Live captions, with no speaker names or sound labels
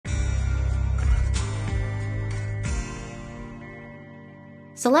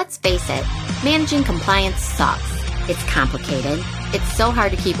So let's face it, managing compliance sucks. It's complicated, it's so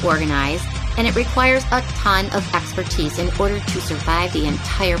hard to keep organized, and it requires a ton of expertise in order to survive the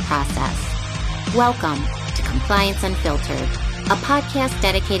entire process. Welcome to Compliance Unfiltered, a podcast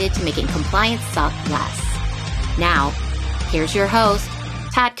dedicated to making compliance suck less. Now, here's your host,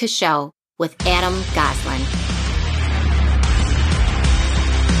 Todd Cashot, with Adam Goslin.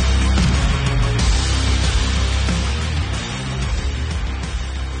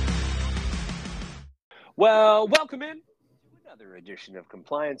 Well, welcome in to another edition of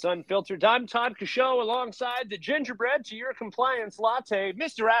Compliance Unfiltered. I'm Todd Cashot alongside the gingerbread to your compliance latte,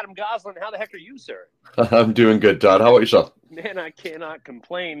 Mr. Adam Goslin. How the heck are you, sir? I'm doing good, Todd. How about yourself? Man, I cannot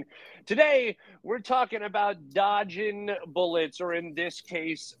complain. Today, we're talking about dodging bullets, or in this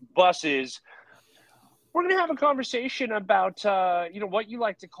case, buses. We're going to have a conversation about, what you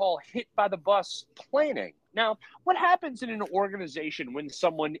like to call hit by the bus planning. Now, what happens in an organization when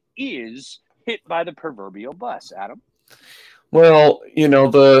someone is hit by the proverbial bus, Adam? Well,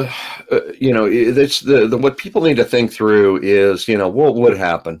 what people need to think through is, what would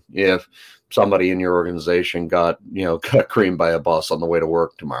happen if somebody in your organization got creamed by a bus on the way to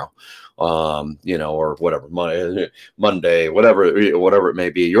work tomorrow, or whatever, Monday, whatever it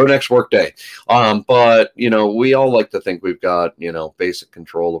may be, your next work day. But we all like to think we've got, basic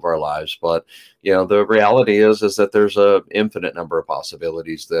control of our lives, but the reality is that there's a infinite number of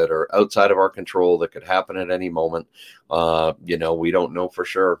possibilities that are outside of our control that could happen at any moment. We don't know for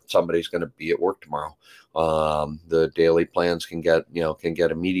sure somebody's going to be at work tomorrow. The daily plans can get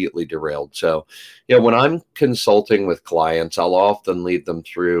immediately derailed. So, when I'm consulting with clients, I'll often lead them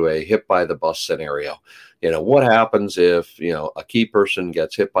through a hit by the bus scenario. What happens if, a key person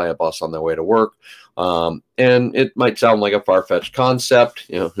gets hit by a bus on their way to work? And it might sound like a far-fetched concept,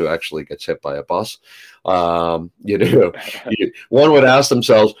 who actually gets hit by a bus. One would ask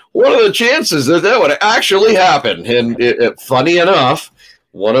themselves, what are the chances that would actually happen? And funny enough,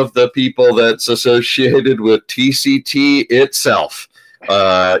 one of the people that's associated with TCT itself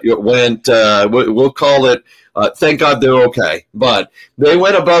went, we'll call it, thank God they're okay, but they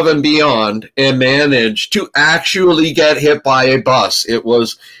went above and beyond and managed to actually get hit by a bus. It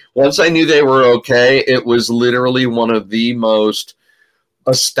was, once I knew they were okay, it was literally one of the most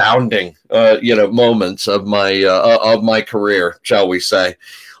astounding, moments of my career, shall we say.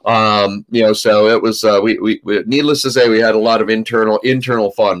 So it was, we needless to say, we had a lot of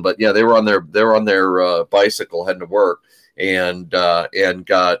internal fun, but yeah, they were on their bicycle heading to work and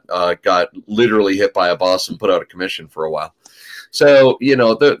got literally hit by a bus and put out of commission for a while. So,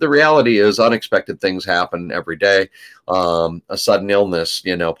 the reality is unexpected things happen every day. A sudden illness,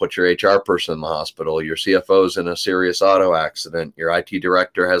 put your HR person in the hospital, your CFO's in a serious auto accident, your IT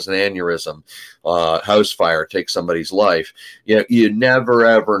director has an aneurysm, house fire takes somebody's life. You never,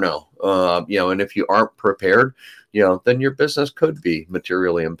 ever know. And if you aren't prepared, then your business could be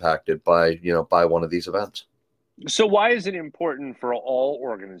materially impacted by one of these events. So why is it important for all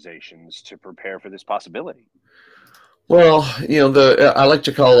organizations to prepare for this possibility? Well, I like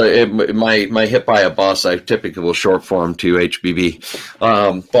to call it my hit by a bus. I typically will short form to HBB.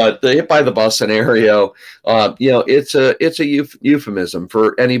 But the hit by the bus scenario, it's a euphemism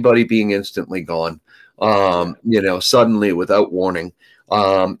for anybody being instantly gone, suddenly without warning.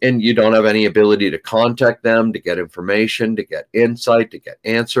 And you don't have any ability to contact them, to get information, to get insight, to get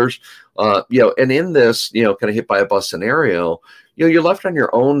answers. And in this, kind of hit by a bus scenario, you're left on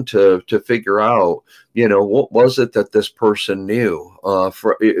your own to figure out, what was it that this person knew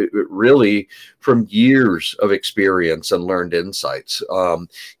really from years of experience and learned insights.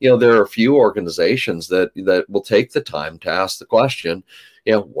 There are a few organizations that will take the time to ask the question,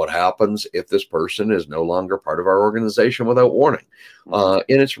 what happens if this person is no longer part of our organization without warning? And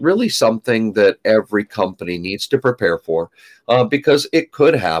it's really something that every company needs to prepare for because it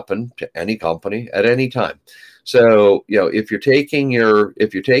could happen to any company at any time. So, if you're taking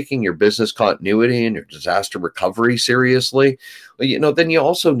your business continuity and your disaster recovery seriously, then you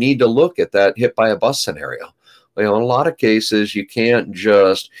also need to look at that hit by a bus scenario. In a lot of cases, you can't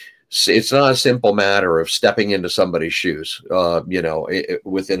just, it's not a simple matter of stepping into somebody's shoes,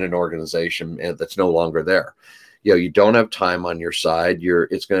 within an organization that's no longer there. You don't have time on your side.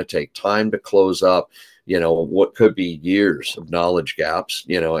 It's going to take time to close up, what could be years of knowledge gaps,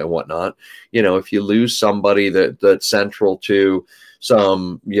 and whatnot. If you lose somebody that's central to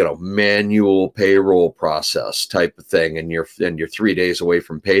some, manual payroll process type of thing, and you're 3 days away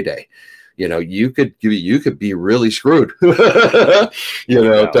from payday, you could be really screwed,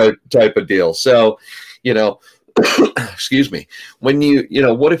 type of deal. So, excuse me, when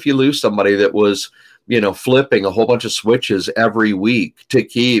what if you lose somebody that was, flipping a whole bunch of switches every week to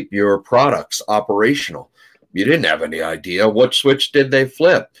keep your products operational? You didn't have any idea what switch did they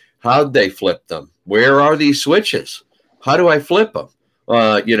flip? How'd they flip them? Where are these switches? How do I flip them?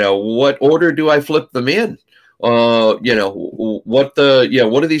 What order do I flip them in? What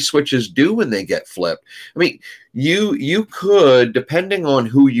do these switches do when they get flipped? I mean, you could, depending on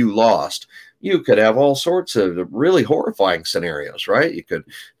who you lost, you could have all sorts of really horrifying scenarios, right? You could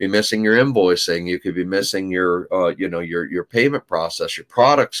be missing your invoicing. You could be missing your payment process. Your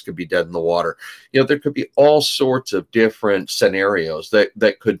products could be dead in the water. There could be all sorts of different scenarios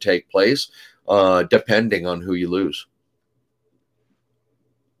that could take place depending on who you lose.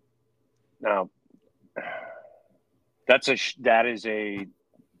 Now, that is a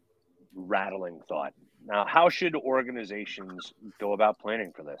rattling thought. Now, how should organizations go about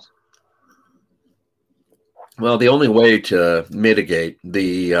planning for this? Well, the only way to mitigate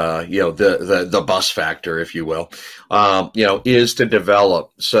the bus factor, if you will, is to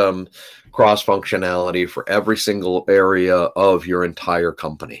develop some cross functionality for every single area of your entire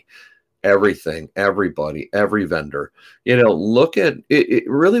company. Everything, everybody, every vendor. Look at it.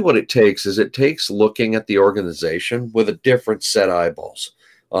 Really, what it takes looking at the organization with a different set of eyeballs.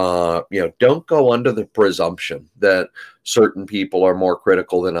 Don't go under the presumption that certain people are more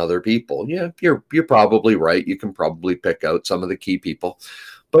critical than other people. Yeah, you're probably right. You can probably pick out some of the key people,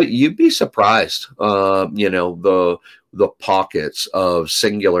 but you'd be surprised. The pockets of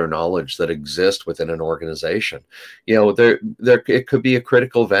singular knowledge that exist within an organization. There it could be a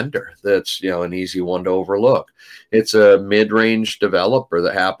critical vendor that's an easy one to overlook. It's a mid-range developer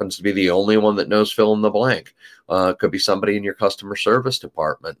that happens to be the only one that knows fill in the blank. Could be somebody in your customer service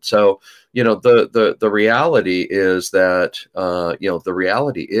department. So, the reality is that,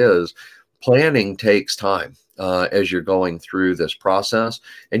 planning takes time as you're going through this process,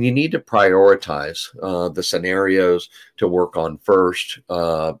 and you need to prioritize the scenarios to work on first.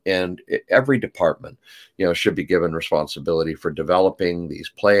 And every department, should be given responsibility for developing these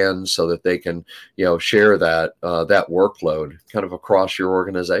plans so that they can, share that workload kind of across your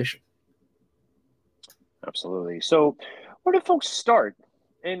organization. Absolutely. So where do folks start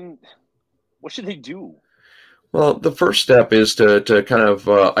and what should they do? Well, the first step is to kind of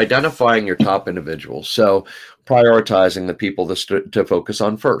identifying your top individuals. So prioritizing the people to focus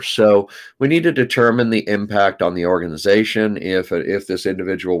on first. So we need to determine the impact on the organization if this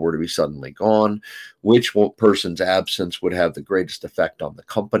individual were to be suddenly gone, which person's absence would have the greatest effect on the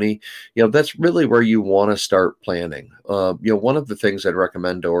company. That's really where you want to start planning. One of the things I'd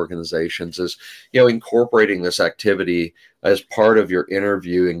recommend to organizations is, incorporating this activity as part of your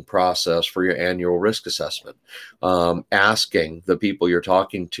interviewing process for your annual risk assessment. Asking the people you're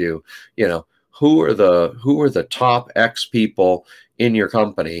talking to, who are the top X people in your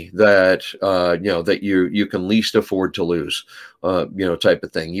company that that you can least afford to lose, type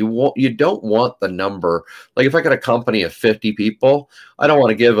of thing. You don't want the number, like if I got a company of 50 people, I don't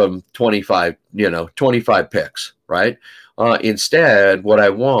want to give them 25 picks, right? Instead, what I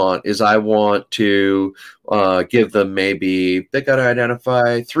want to give them, maybe they got to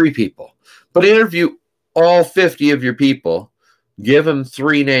identify 3 people, but interview all 50 of your people. Give them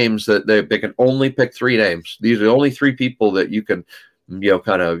 3 names that they can only pick 3 names. These are the only 3 people that you can,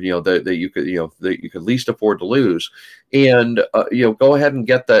 that you could least afford to lose, and go ahead and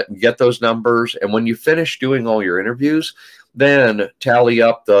get those numbers. And when you finish doing all your interviews, then tally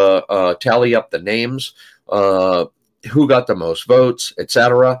up the names, who got the most votes,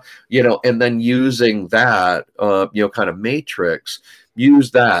 etc. And then using that, kind of matrix.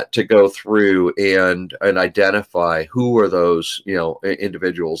 Use that to go through and identify who are those,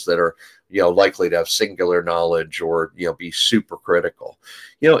 individuals that are, likely to have singular knowledge or, be super critical,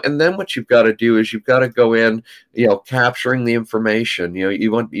 and then what you've got to do is you've got to go in, capturing the information.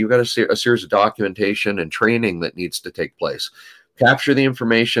 You've got a series of documentation and training that needs to take place. Capture the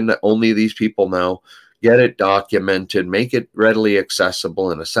information that only these people know. Get it documented, make it readily accessible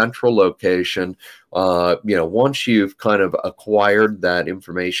in a central location. Once you've kind of acquired that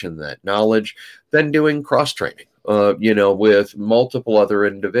information, that knowledge, then doing cross-training, with multiple other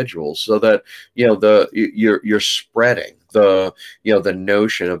individuals, so that, you're spreading the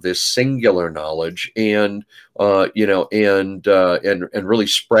notion of this singular knowledge and, and really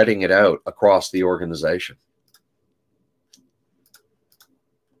spreading it out across the organization.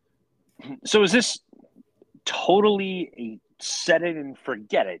 So is this totally a set it and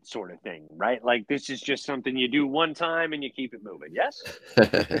forget it sort of thing, right? Like this is just something you do one time and you keep it moving. Yes.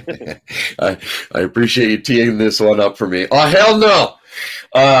 I appreciate you teeing this one up for me. Oh, hell no.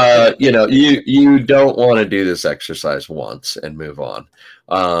 You don't want to do this exercise once and move on.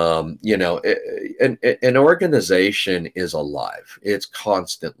 An organization is alive. It's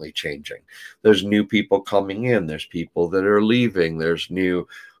constantly changing. There's new people coming in. There's people that are leaving. There's new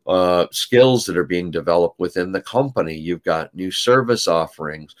skills that are being developed within the company. You've got new service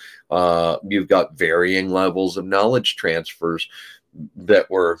offerings. You've got varying levels of knowledge transfers that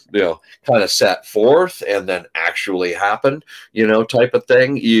were, kind of set forth and then actually happened, type of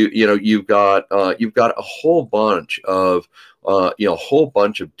thing. You've got a whole bunch of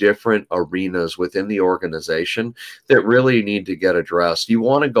different arenas within the organization that really need to get addressed. You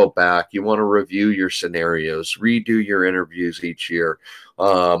want to go back, you want to review your scenarios, redo your interviews each year,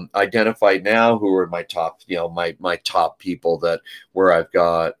 identify now who are my top, my top people where I've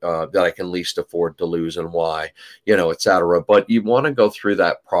got, that I can least afford to lose and why, et cetera. But you want to go through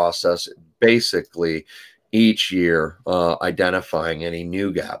that process basically each year, identifying any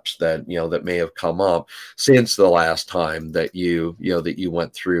new gaps that that may have come up since the last time that you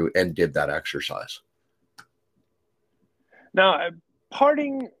went through and did that exercise. Now,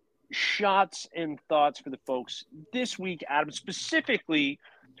 parting shots and thoughts for the folks this week, Adam, specifically,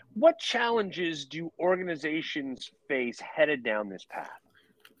 what challenges do organizations face headed down this path?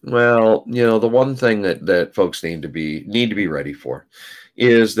 Well, the one thing that folks need to be ready for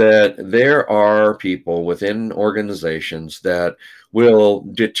is that there are people within organizations that will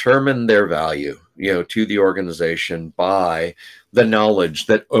determine their value, to the organization by the knowledge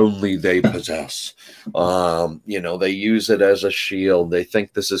that only they possess. They use it as a shield. They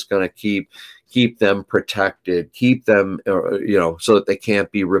think this is going to keep them protected, keep them, so that they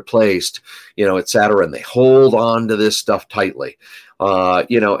can't be replaced, et cetera. And they hold on to this stuff tightly. While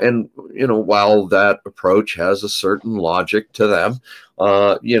that approach has a certain logic to them,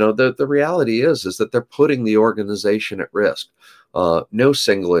 the reality is that they're putting the organization at risk. No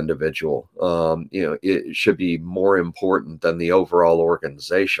single individual, it should be more important than the overall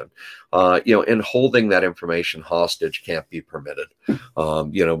organization. And holding that information hostage can't be permitted.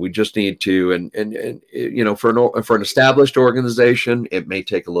 We just need to, and for an established organization, it may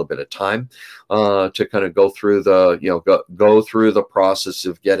take a little bit of time to kind of go through the process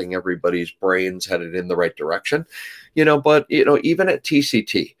of getting everybody's brains headed in the right direction. But even at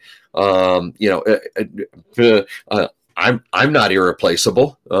TCT, I'm not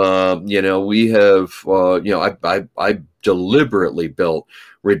irreplaceable. We have, I deliberately built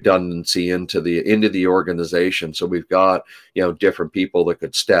redundancy into the organization. So we've got, different people that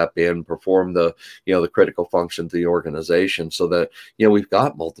could step in, perform the critical functions of the organization so that, we've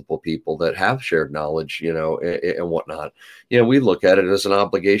got multiple people that have shared knowledge, and whatnot. We look at it as an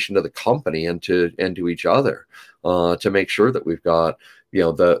obligation to the company and to each other, to make sure that we've got,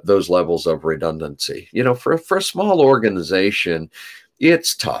 those levels of redundancy. For a small organization,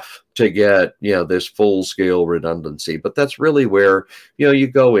 it's tough to get, this full scale redundancy, but that's really where, you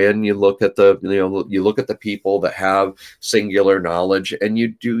go in, you look at the people that have singular knowledge and you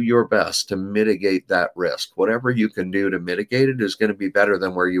do your best to mitigate that risk. Whatever you can do to mitigate it is going to be better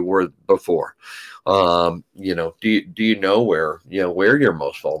than where you were before. Do you know where you're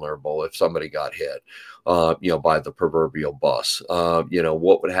most vulnerable if somebody got hit? By the proverbial bus.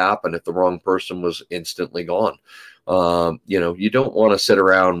 What would happen if the wrong person was instantly gone? You don't want to sit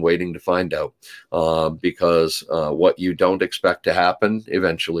around waiting to find out, because what you don't expect to happen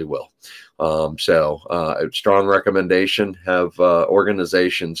eventually will. A strong recommendation, have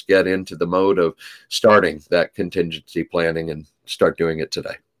organizations get into the mode of starting that contingency planning and start doing it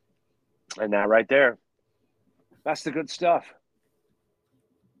today. And that right there, that's the good stuff.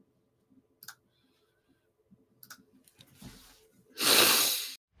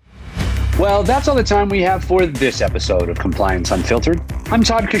 Well, that's all the time we have for this episode of Compliance Unfiltered. I'm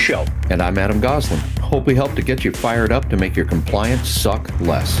Todd Cachot. And I'm Adam Goslin. Hope we helped to get you fired up to make your compliance suck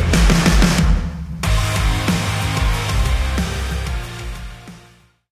less.